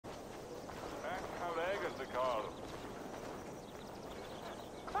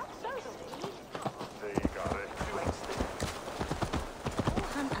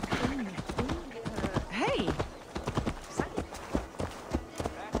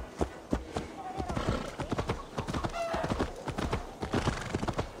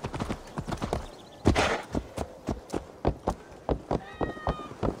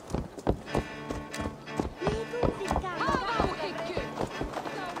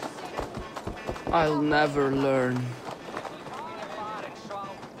I'll never learn.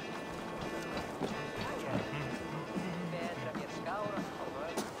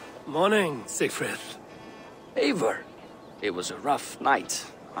 Morning, Siegfried. Eivor, it was a rough night.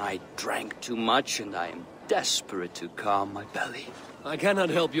 I drank too much and I am desperate to calm my belly. I cannot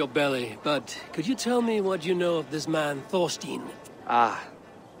help your belly, but could you tell me what you know of this man, Thorstein? Ah,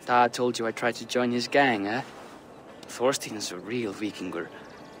 Dad told you I tried to join his gang, eh? Thorstein is a real Vikinger.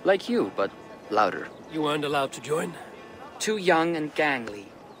 Like you, but louder. You weren't allowed to join? Too young and gangly.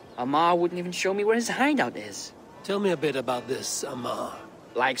 Amar wouldn't even show me where his hideout is. Tell me a bit about this Amar.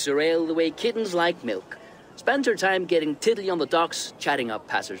 Likes her ale the way kittens like milk. Spends her time getting tiddly on the docks, chatting up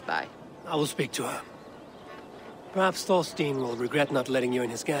passers-by. I will speak to her. Perhaps Thorstein will regret not letting you in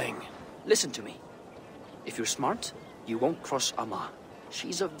his gang. Listen to me. If you're smart, you won't cross Amar.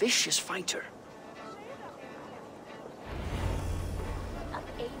 She's a vicious fighter.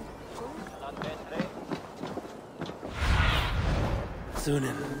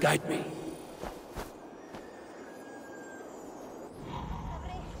 Sunan, guide me.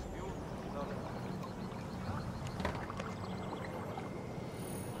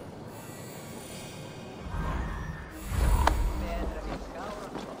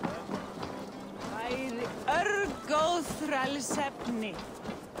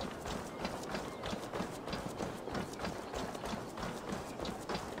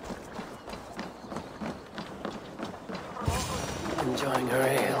 Enjoying her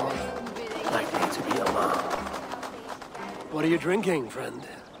ale. Likely to be Amar. What are you drinking, friend?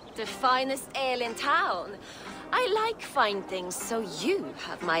 The finest ale in town. I like fine things, so you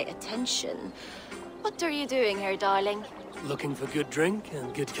have my attention. What are you doing here, darling? Looking for good drink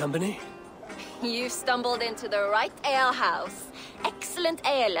and good company? You stumbled into the right alehouse. Excellent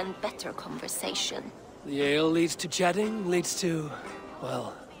ale and better conversation. The ale leads to chatting, leads to...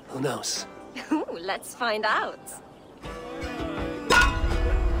 well, who knows? Ooh, let's find out.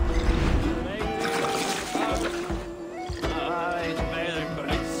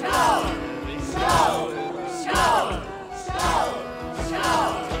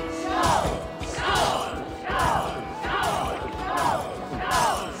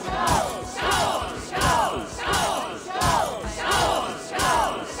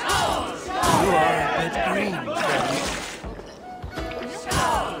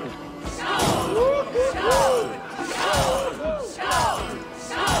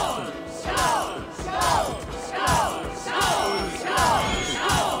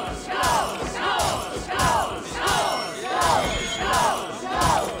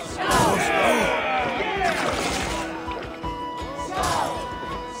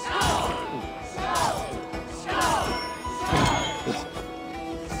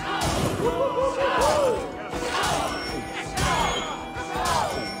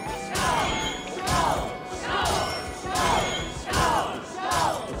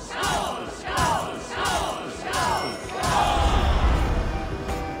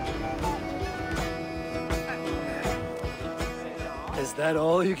 Is that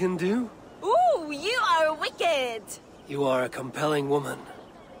all you can do? Ooh, you are wicked! You are a compelling woman.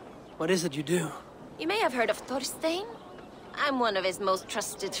 What is it you do? You may have heard of Thorstein. I'm one of his most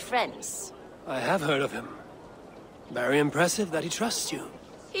trusted friends. I have heard of him. Very impressive that he trusts you.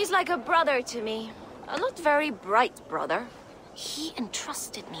 He's like a brother to me. A not very bright brother. He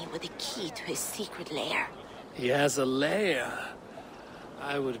entrusted me with the key to his secret lair. He has a lair.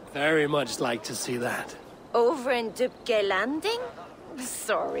 I would very much like to see that. Over in Dubke Landing?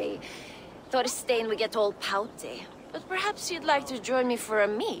 Sorry. Thorstein would get all pouty. But perhaps you'd like to join me for a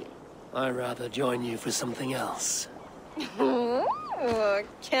meal? I'd rather join you for something else. Ooh,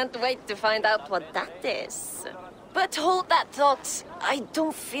 can't wait to find out what that is. But hold that thought. I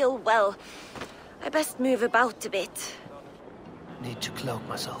don't feel well. I best move about a bit. Need to cloak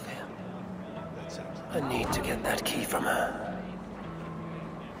myself here. I need to get that key from her.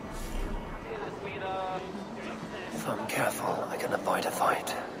 If I'm careful, I can avoid a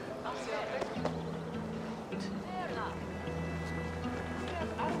fight.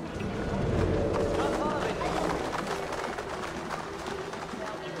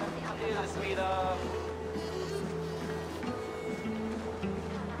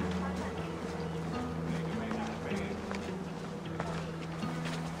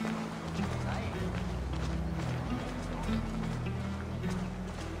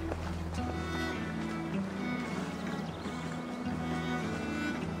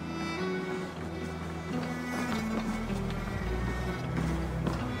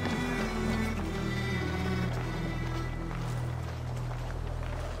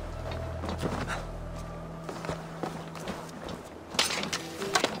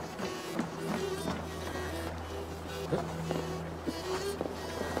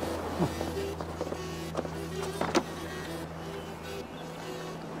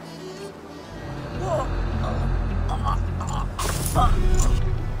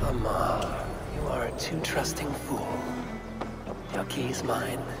 Amal, you are a too trusting fool. Your key's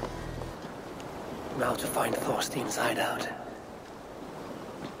mine. Now to find Thorstein's hideout.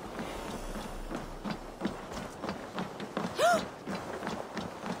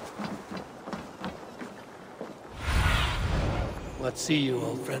 What see you,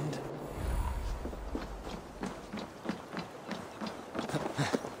 old friend?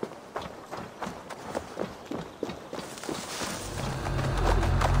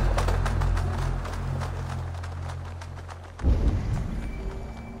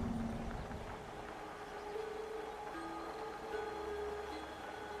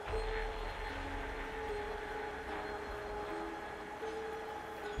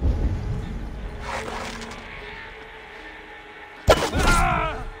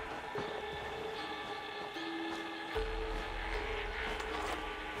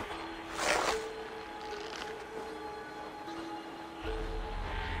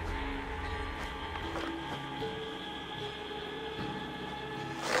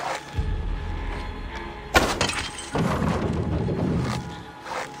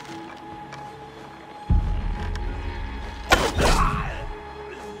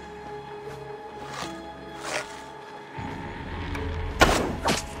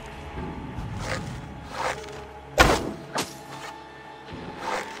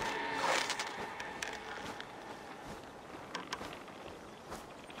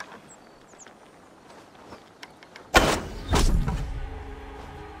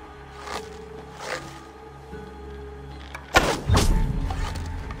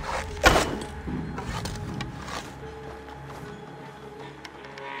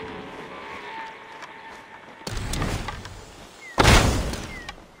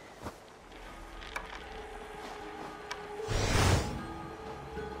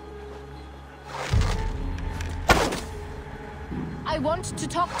 I want to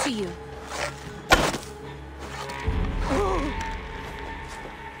talk to you.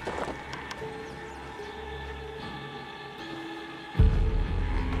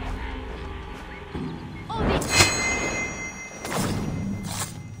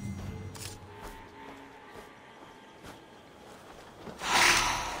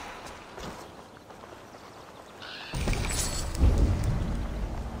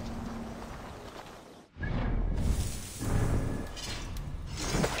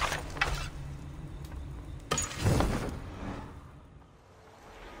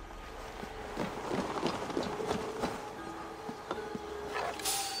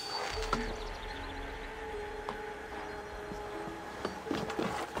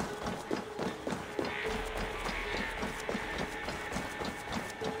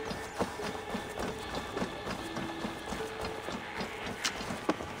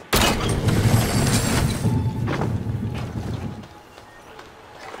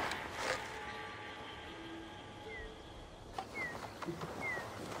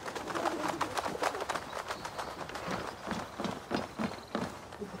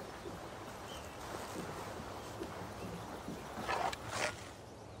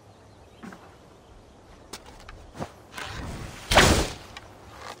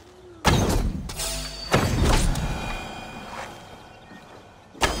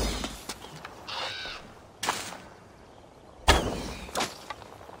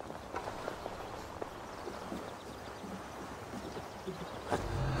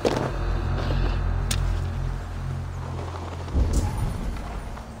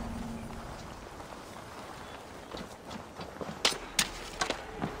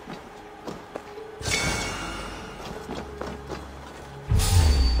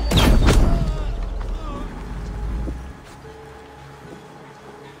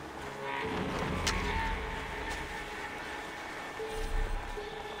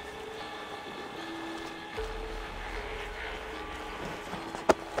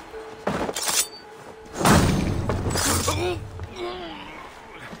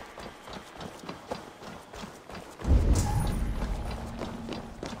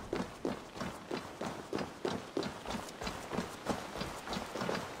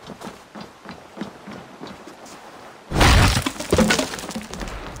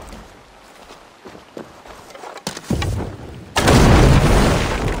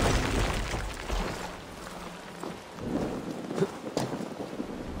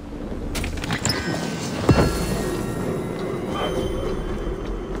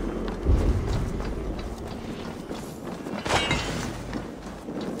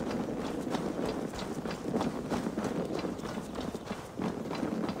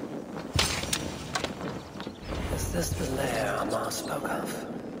 Is this the lair Amar spoke of?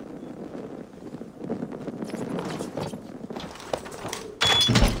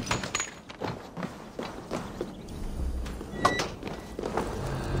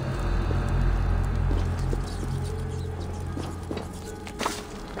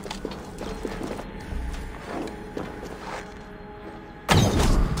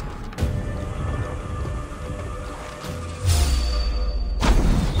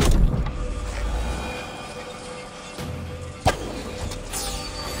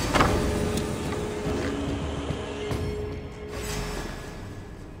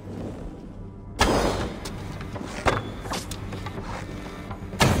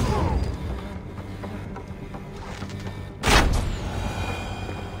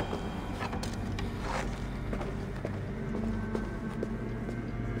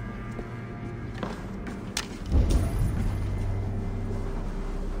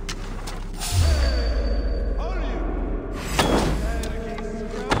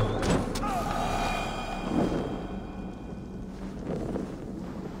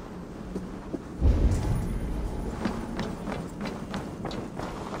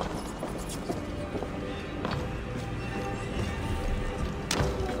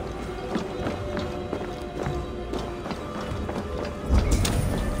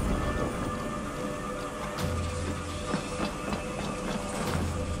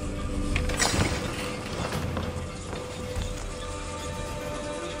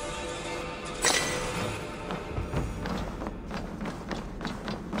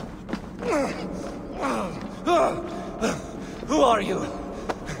 Who are you?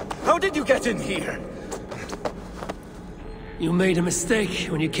 How did you get in here? You made a mistake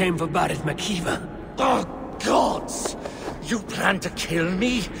when you came for Barit Makiva. Oh, gods! You plan to kill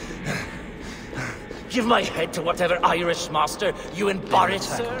me? Give my head to whatever Irish master you and Boris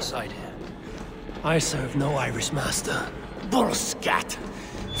serve. I serve no Irish master. Bullscat!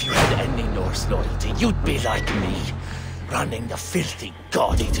 If you had any Norse loyalty, you'd be like me, running the filthy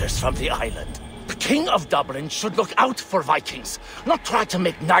god-eaters from the island. The King of Dublin should look out for Vikings, not try to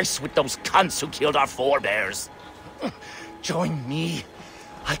make nice with those cunts who killed our forebears. Join me.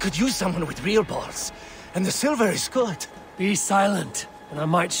 I could use someone with real balls, and the silver is good. Be silent, and I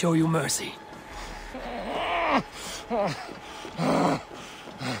might show you mercy.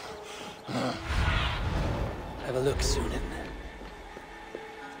 Have a look, Sunan.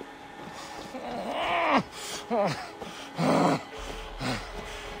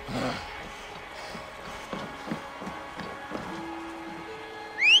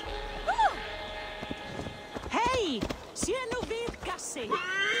 Hey! Siano vid gassi!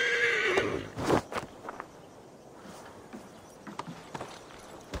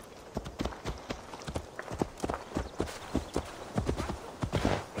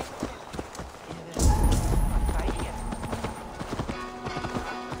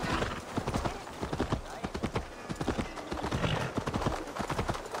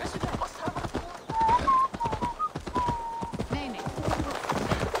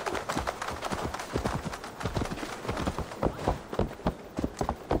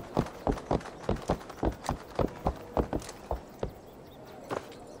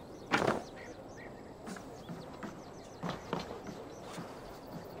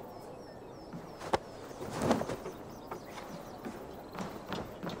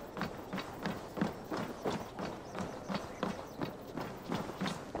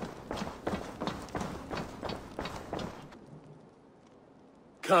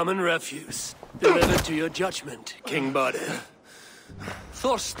 Common refuse. Delivered to your judgment, King Badir.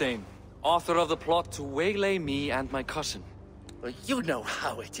 Thorstein, author of the plot to waylay me and my cousin. Well, you know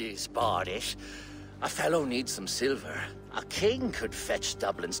how it is, Bardish. A fellow needs some silver. A king could fetch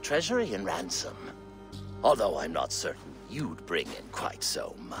Dublin's treasury in ransom. Although I'm not certain you'd bring in quite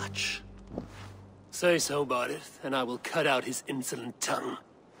so much. Say so, Badir, and I will cut out his insolent tongue.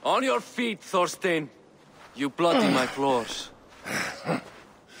 On your feet, Thorstein. You bloody my floors.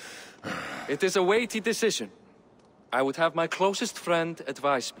 It is a weighty decision. I would have my closest friend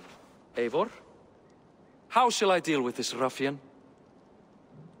advise me. Eivor, how shall I deal with this ruffian?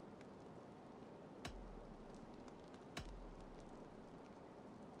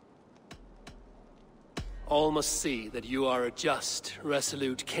 All must see that you are a just,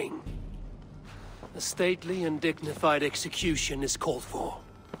 resolute king. A stately and dignified execution is called for.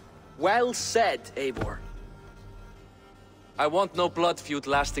 Well said, Eivor. I want no blood feud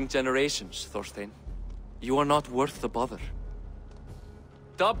lasting generations, Thorstein. You are not worth the bother.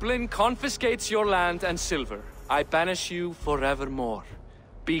 Dublin confiscates your land and silver. I banish you forevermore.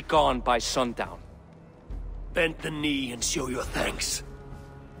 Be gone by sundown. Bend the knee and show your thanks.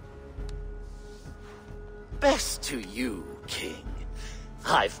 Best to you, King.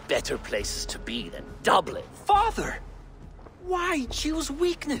 I've better places to be than Dublin. Father! Why choose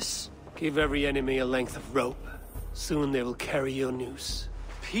weakness? Give every enemy a length of rope. Soon they will carry your noose.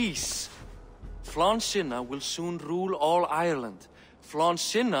 Peace. Flann Sinna will soon rule all Ireland. Flann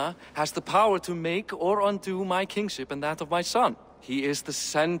Sinna has the power to make or undo my kingship and that of my son. He is the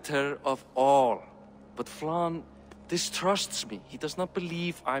center of all. But Flann distrusts me. He does not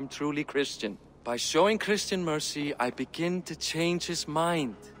believe I'm truly Christian. By showing Christian mercy, I begin to change his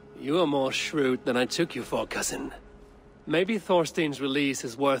mind. You are more shrewd than I took you for, cousin. Maybe Thorstein's release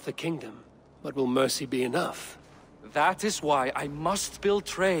is worth a kingdom, but will mercy be enough? That is why I must build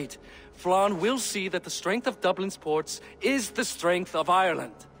trade. Flann will see that the strength of Dublin's ports is the strength of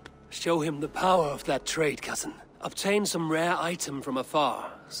Ireland. Show him the power of that trade, cousin. Obtain some rare item from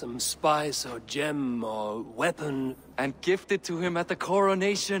afar. Some spice or gem or weapon. And gift it to him at the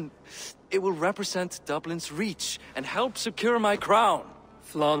coronation. It will represent Dublin's reach and help secure my crown.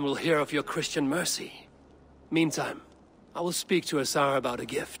 Flann will hear of your Christian mercy. Meantime, I will speak to Asar about a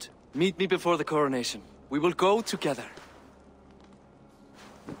gift. Meet me before the coronation. We will go together.